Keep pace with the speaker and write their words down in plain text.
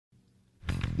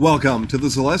Welcome to the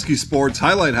Zaleski Sports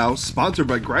Highlight House, sponsored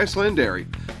by Grassland Dairy.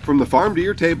 From the farm to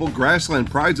your table, Grassland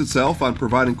prides itself on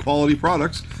providing quality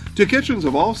products to kitchens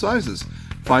of all sizes.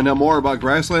 Find out more about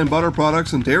Grassland butter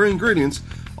products and dairy ingredients,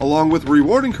 along with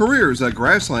rewarding careers at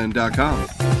grassland.com.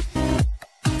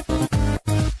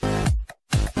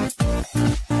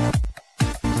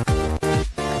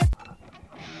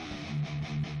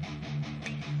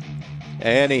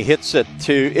 And he hits it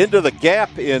into the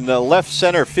gap in left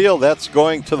center field. That's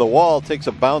going to the wall. Takes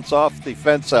a bounce off the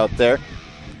fence out there.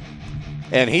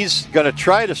 And he's going to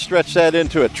try to stretch that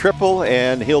into a triple,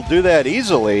 and he'll do that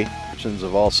easily.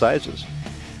 Of all sizes.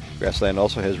 Grassland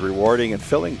also has rewarding and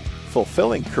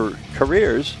fulfilling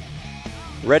careers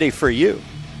ready for you.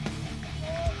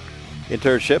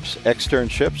 Internships,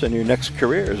 externships, and your next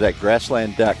career is at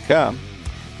grassland.com.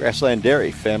 Grassland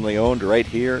Dairy, family owned right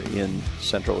here in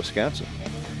central Wisconsin.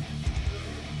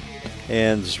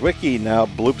 And Zwicky now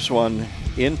bloops one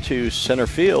into center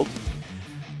field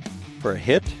for a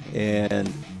hit,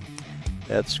 and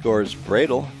that scores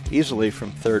Bradel easily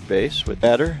from third base with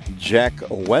batter Jack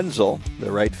Wenzel,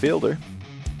 the right fielder.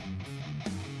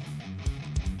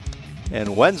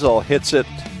 And Wenzel hits it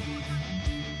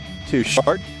to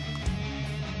short.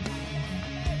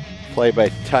 Play by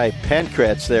Ty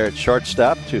Pankratz there at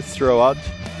shortstop to throw out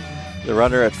the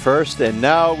runner at first. And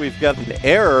now we've got an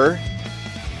error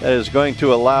that is going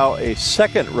to allow a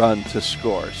second run to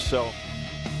score.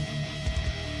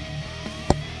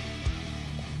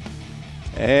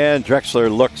 And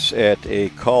Drexler looks at a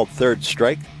called third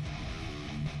strike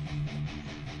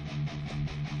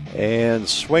and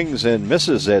swings and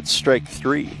misses at strike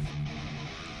three.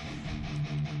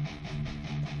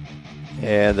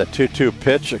 And the 2-2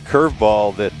 pitch, a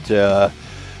curveball that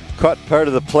caught part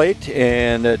of the plate,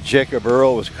 and Jacob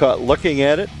Earl was caught looking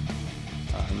at it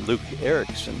on Luke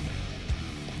Erickson.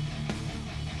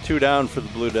 2 down for the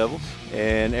Blue Devils,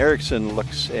 and Erickson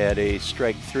looks at a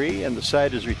strike three, and the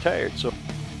side is retired.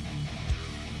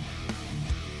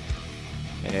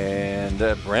 And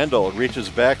Brandel reaches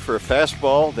back for a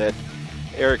fastball that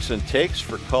Erickson takes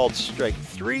for called strike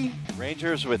three.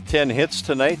 Rangers with 10 hits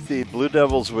tonight, the Blue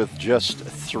Devils with just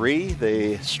 3.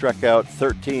 They struck out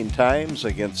 13 times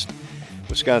against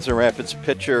Wisconsin Rapids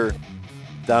pitcher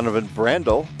Donovan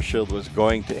Brandel. Marshfield was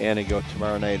going to Antigo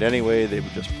tomorrow night anyway. They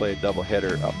would just play a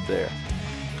doubleheader up there.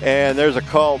 And there's a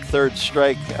called third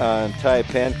strike on Ty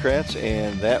Pankratz,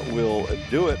 and that will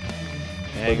do it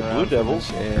for the Blue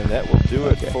Devils, and that will do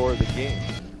it for the game.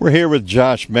 We're here with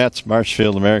Josh Metz,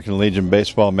 Marshfield American Legion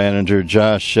baseball manager.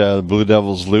 Josh, the Blue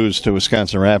Devils lose to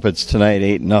Wisconsin Rapids tonight,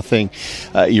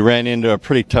 8-0. You ran into a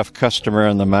pretty tough customer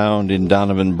on the mound in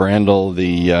Donovan Brandel,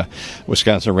 the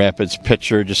Wisconsin Rapids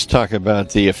pitcher. Just talk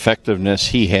about the effectiveness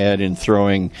he had in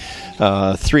throwing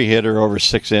 3-hitter over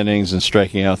 6 innings and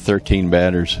striking out 13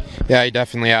 batters. Yeah, he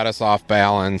definitely had us off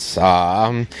balance.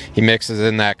 He mixes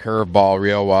in that curveball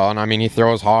real well, and I mean, he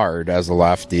throws hard as a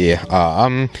lefty.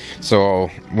 So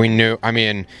we know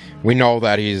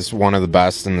that he's one of the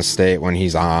best in the state when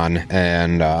he's on,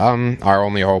 and our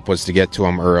only hope was to get to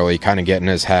him early, kind of get in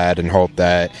his head, and hope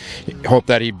that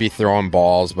he'd be throwing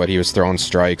balls, but he was throwing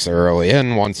strikes early.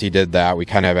 And once he did that, we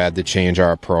kind of had to change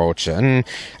our approach, and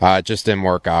it just didn't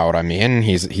work out. I mean,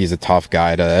 he's a tough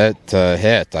guy to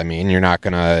hit. I mean, you're not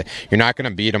gonna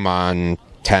beat him on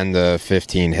 10 to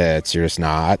 15 hits. You're just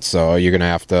not. So you're gonna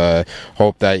have to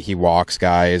hope that he walks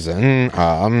guys,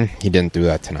 and he didn't do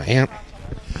that tonight.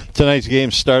 Tonight's game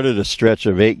started a stretch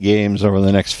of 8 games over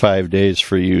the next 5 days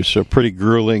for you, so pretty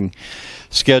grueling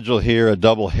schedule here. A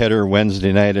doubleheader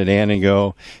Wednesday night at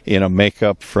Antigo in a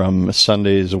makeup from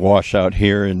Sunday's washout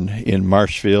here in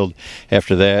Marshfield.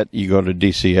 After that, you go to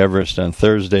DC Everest on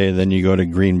Thursday, then you go to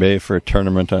Green Bay for a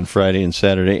tournament on Friday and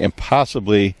Saturday, and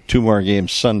possibly 2 more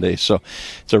games Sunday. So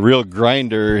it's a real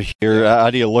grinder here. How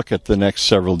do you look at the next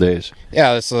several days?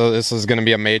 Yeah, this is going to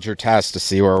be a major test to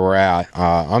see where we're at.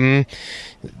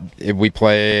 We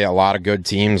play a lot of good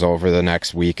teams over the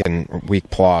next week and week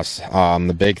plus.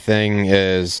 The big thing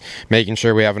is making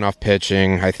sure we have enough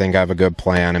pitching. I think I have a good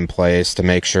plan in place to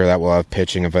make sure that we'll have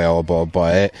pitching available,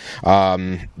 but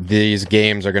these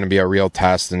games are going to be a real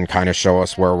test and kind of show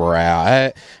us where we're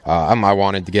at. I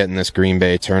wanted to get in this Green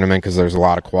Bay tournament because there's a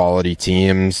lot of quality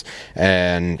teams,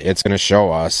 and it's going to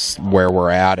show us where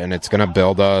we're at, and it's going to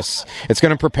build us. It's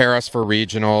going to prepare us for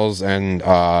regionals, and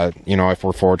if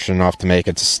we're fortunate enough to make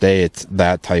it to state,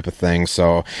 that type of thing.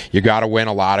 So you got to win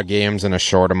a lot of games in a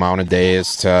short amount of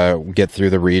days to get through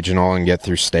the regional and get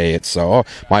through state. So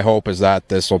my hope is that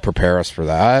this will prepare us for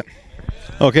that.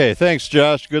 Okay, thanks,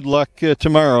 Josh. Good luck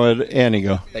tomorrow at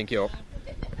Antigo. Thank you.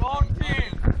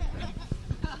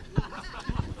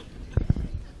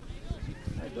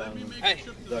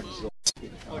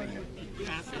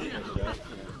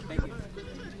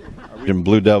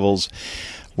 Blue Devils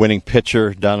winning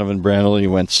pitcher Donovan Brandel.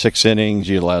 You went 6 innings.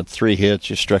 You allowed 3 hits.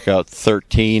 You struck out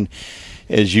 13.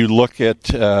 As you look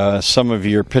at some of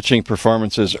your pitching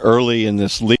performances early in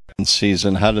this league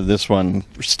season, how did this one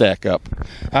stack up?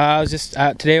 I was just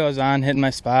today I was on hitting my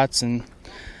spots, and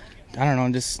I don't know,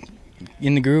 just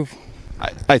in the groove.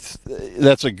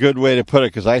 That's a good way to put it,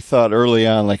 because I thought early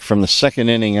on, like from the second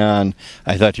inning on,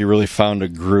 I thought you really found a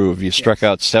groove. You struck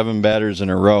out 7 batters in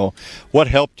a row. What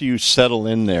helped you settle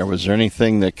in there? Was there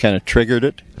anything that kind of triggered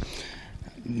it?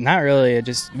 Not really.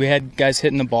 We had guys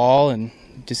hitting the ball and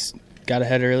just got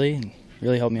ahead early and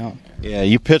really helped me out. Yeah,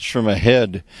 you pitched from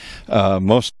ahead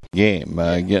most of the game,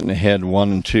 getting ahead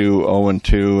 1-2,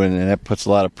 0-2, and that puts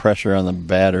a lot of pressure on the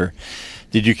batter.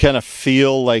 Did you kind of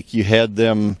feel like you had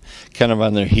them kind of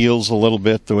on their heels a little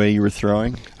bit the way you were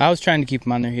throwing? I was trying to keep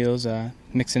them on their heels,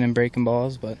 mixing and breaking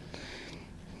balls, but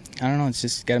I don't know, it's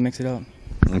just got to mix it up.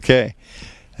 Okay.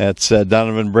 That's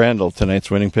Donovan Brandel,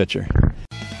 tonight's winning pitcher.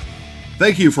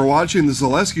 Thank you for watching the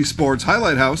Zaleski Sports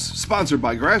Highlight House, sponsored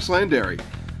by Grassland Dairy.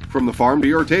 From the farm to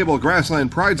your table,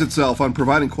 Grassland prides itself on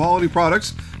providing quality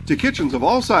products to kitchens of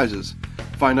all sizes.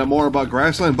 Find out more about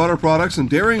Grassland butter products and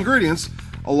dairy ingredients,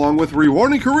 along with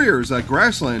rewarding careers at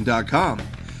grassland.com.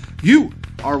 You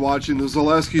are watching the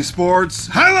Zaleski Sports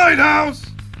Highlight House!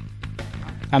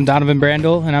 I'm Donovan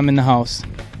Brandel, and I'm in the house.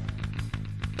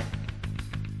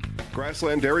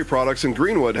 Grassland Dairy Products in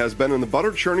Greenwood has been in the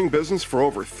butter churning business for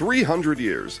over 300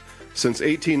 years. Since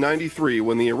 1893,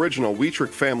 when the original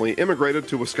Wietrich family immigrated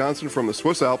to Wisconsin from the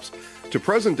Swiss Alps, to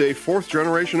present-day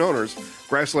fourth-generation owners,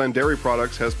 Grassland Dairy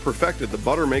Products has perfected the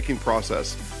butter-making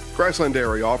process. Grassland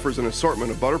Dairy offers an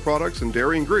assortment of butter products and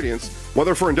dairy ingredients.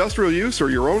 Whether for industrial use or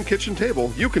your own kitchen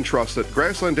table, you can trust that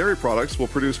Grassland Dairy Products will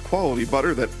produce quality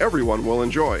butter that everyone will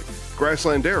enjoy.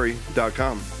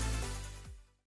 GrasslandDairy.com.